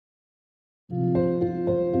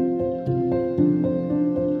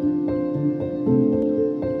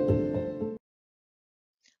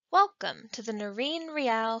Welcome to the Noreen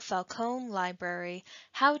Rial Falcone Library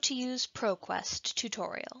How to Use ProQuest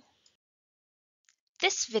tutorial.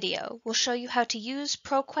 This video will show you how to use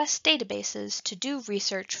ProQuest databases to do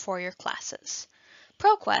research for your classes.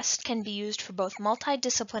 ProQuest can be used for both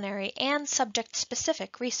multidisciplinary and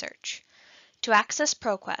subject-specific research. To access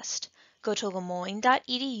ProQuest, go to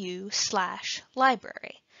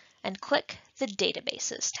lemoyne.edu/library and click the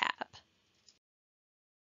Databases tab.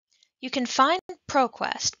 You can find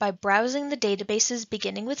ProQuest by browsing the databases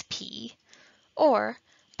beginning with P, or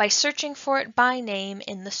by searching for it by name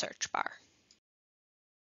in the search bar.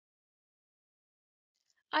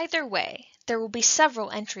 Either way, there will be several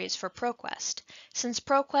entries for ProQuest, since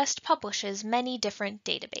ProQuest publishes many different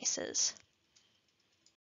databases.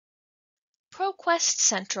 ProQuest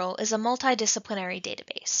Central is a multidisciplinary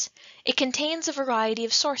database. It contains a variety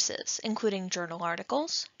of sources, including journal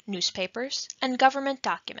articles, newspapers, and government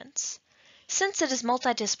documents. Since it is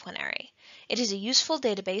multidisciplinary, it is a useful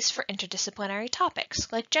database for interdisciplinary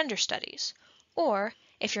topics like gender studies, or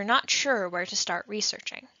if you're not sure where to start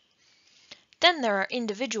researching. Then there are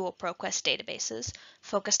individual ProQuest databases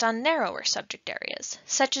focused on narrower subject areas,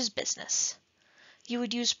 such as business. You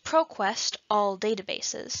would use ProQuest All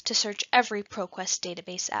Databases to search every ProQuest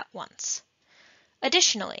database at once.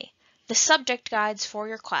 Additionally, the subject guides for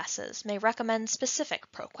your classes may recommend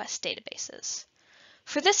specific ProQuest databases.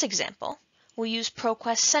 For this example, we'll use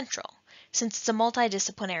ProQuest Central, since it's a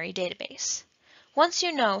multidisciplinary database. Once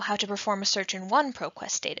you know how to perform a search in one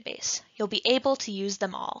ProQuest database, you'll be able to use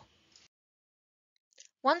them all.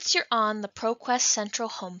 Once you're on the ProQuest Central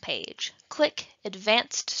homepage, click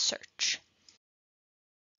Advanced Search.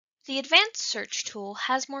 The Advanced Search tool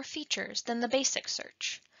has more features than the basic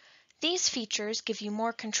search. These features give you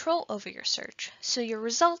more control over your search, so your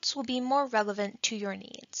results will be more relevant to your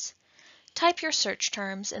needs. Type your search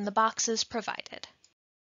terms in the boxes provided.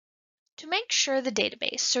 To make sure the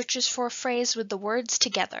database searches for a phrase with the words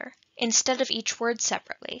together, instead of each word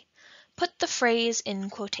separately, put the phrase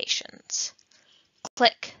in quotations.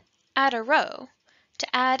 Click Add a Row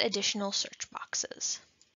to add additional search boxes.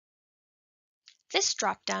 This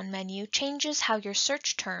drop-down menu changes how your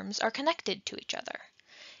search terms are connected to each other.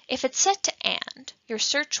 If it's set to AND, your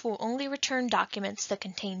search will only return documents that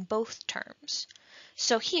contain both terms.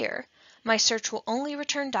 So here, my search will only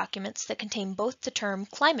return documents that contain both the term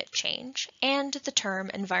climate change and the term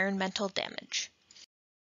environmental damage.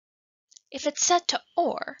 If it's set to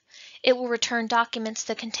OR, it will return documents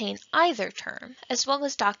that contain either term, as well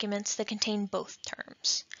as documents that contain both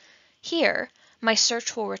terms. Here, my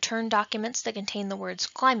search will return documents that contain the words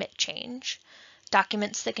climate change,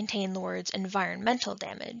 documents that contain the words environmental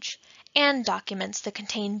damage, and documents that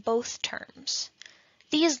contain both terms.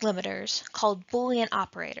 These limiters, called Boolean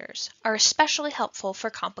Operators, are especially helpful for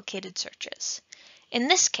complicated searches. In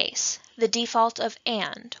this case, the default of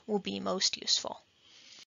AND will be most useful.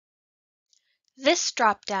 This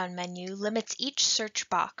drop-down menu limits each search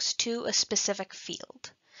box to a specific field.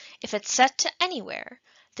 If it's set to Anywhere,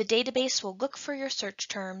 the database will look for your search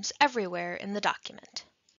terms everywhere in the document.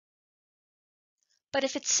 But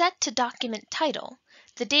if it's set to Document Title,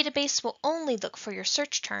 the database will only look for your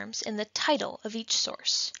search terms in the title of each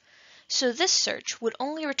source. So this search would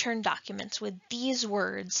only return documents with these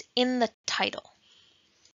words in the title.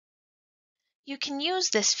 You can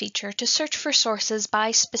use this feature to search for sources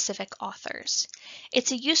by specific authors.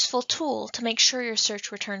 It's a useful tool to make sure your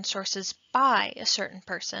search returns sources by a certain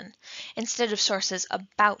person instead of sources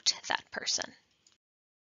about that person.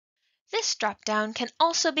 This drop-down can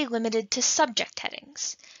also be limited to subject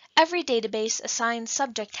headings. Every database assigns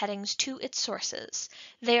subject headings to its sources.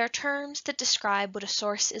 They are terms that describe what a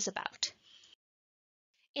source is about.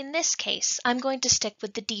 In this case, I'm going to stick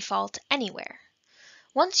with the default Anywhere.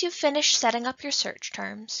 Once you've finished setting up your search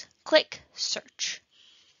terms, click Search.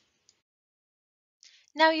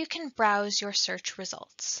 Now you can browse your search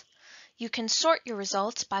results. You can sort your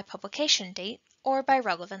results by publication date or by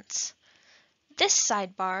relevance. This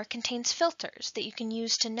sidebar contains filters that you can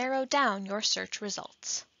use to narrow down your search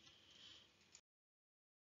results.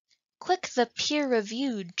 Click the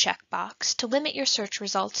Peer-Reviewed checkbox to limit your search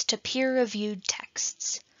results to peer-reviewed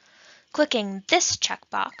texts. Clicking this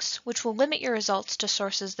checkbox, which will limit your results to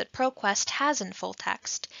sources that ProQuest has in full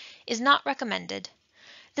text, is not recommended.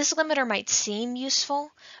 This limiter might seem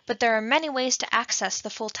useful, but there are many ways to access the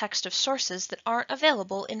full text of sources that aren't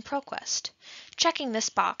available in ProQuest. Checking this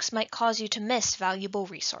box might cause you to miss valuable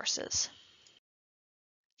resources.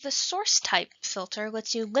 The Source Type filter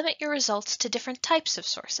lets you limit your results to different types of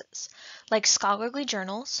sources, like scholarly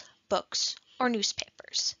journals, books, or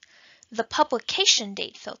newspapers. The publication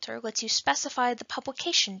date filter lets you specify the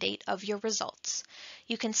publication date of your results.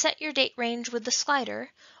 You can set your date range with the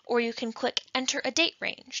slider, or you can click Enter a Date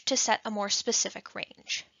Range to set a more specific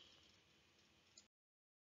range.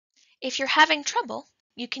 If you're having trouble,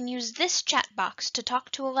 you can use this chat box to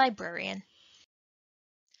talk to a librarian.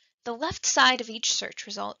 The left side of each search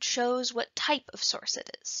result shows what type of source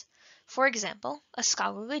it is. For example, a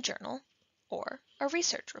scholarly journal or a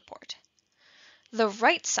research report. The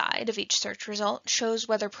right side of each search result shows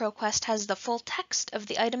whether ProQuest has the full text of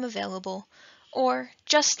the item available or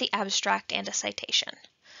just the abstract and a citation.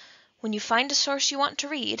 When you find a source you want to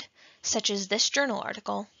read, such as this journal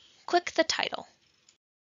article, click the title.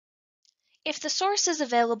 If the source is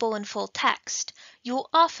available in full text, you will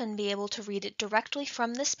often be able to read it directly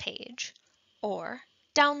from this page or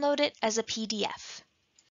download it as a PDF.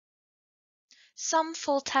 Some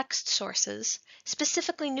full-text sources,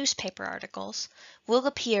 specifically newspaper articles, will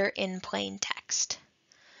appear in plain text.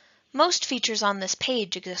 Most features on this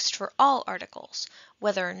page exist for all articles,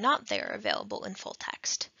 whether or not they are available in full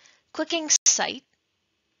text. Clicking Cite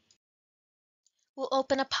will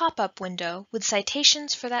open a pop-up window with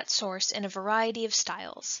citations for that source in a variety of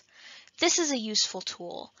styles. This is a useful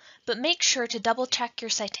tool, but make sure to double-check your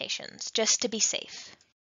citations just to be safe.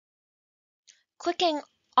 Clicking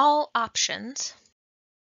All Options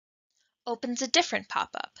opens a different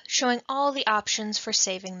pop-up showing all the options for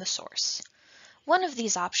saving the source. One of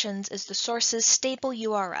these options is the source's stable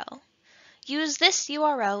URL. Use this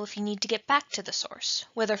URL if you need to get back to the source,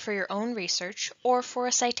 whether for your own research or for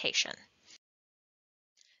a citation.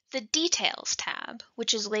 The Details tab,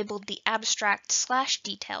 which is labeled the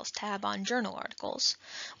Abstract/Details tab on journal articles,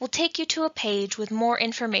 will take you to a page with more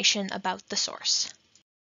information about the source,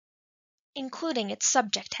 including its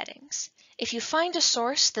subject headings. If you find a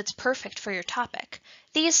source that's perfect for your topic,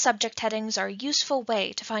 these subject headings are a useful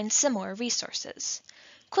way to find similar resources.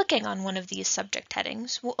 Clicking on one of these subject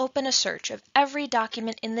headings will open a search of every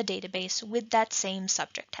document in the database with that same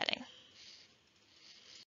subject heading.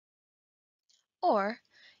 Or,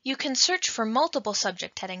 you can search for multiple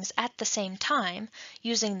subject headings at the same time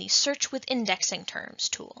using the Search with Indexing Terms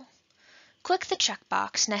tool. Click the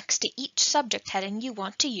checkbox next to each subject heading you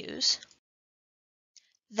want to use,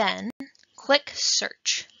 then click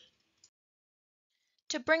Search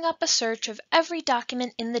to bring up a search of every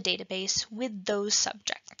document in the database with those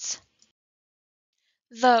subjects.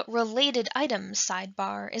 The Related Items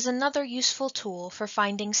sidebar is another useful tool for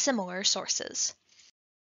finding similar sources.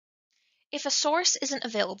 If a source isn't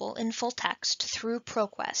available in full text through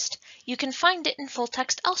ProQuest, you can find it in full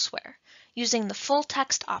text elsewhere using the Full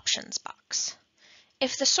Text Options box.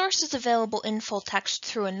 If the source is available in full text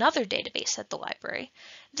through another database at the library,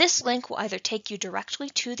 this link will either take you directly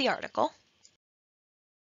to the article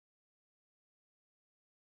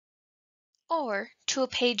or to a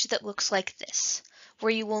page that looks like this,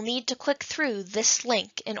 where you will need to click through this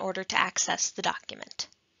link in order to access the document.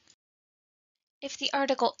 If the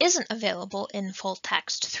article isn't available in full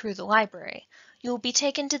text through the library, you will be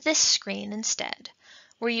taken to this screen instead,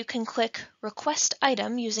 where you can click Request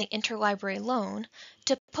Item using Interlibrary Loan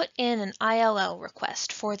to put in an ILL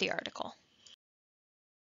request for the article.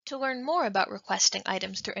 To learn more about requesting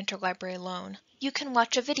items through Interlibrary Loan, you can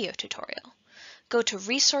watch a video tutorial. Go to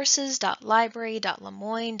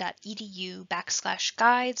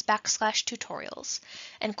resources.library.lemoyne.edu/guides/tutorials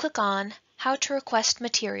and click on How to Request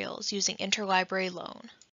Materials Using Interlibrary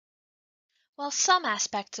Loan. While some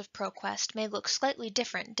aspects of ProQuest may look slightly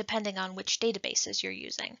different depending on which databases you're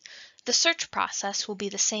using, the search process will be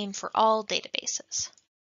the same for all databases.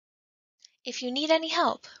 If you need any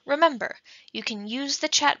help, remember, you can use the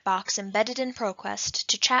chat box embedded in ProQuest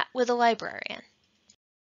to chat with a librarian.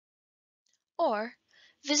 Or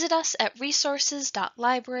visit us at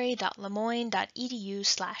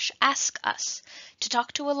resources.library.lemoyne.edu/askus to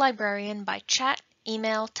talk to a librarian by chat,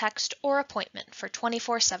 email, text, or appointment for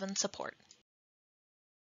 24/7 support.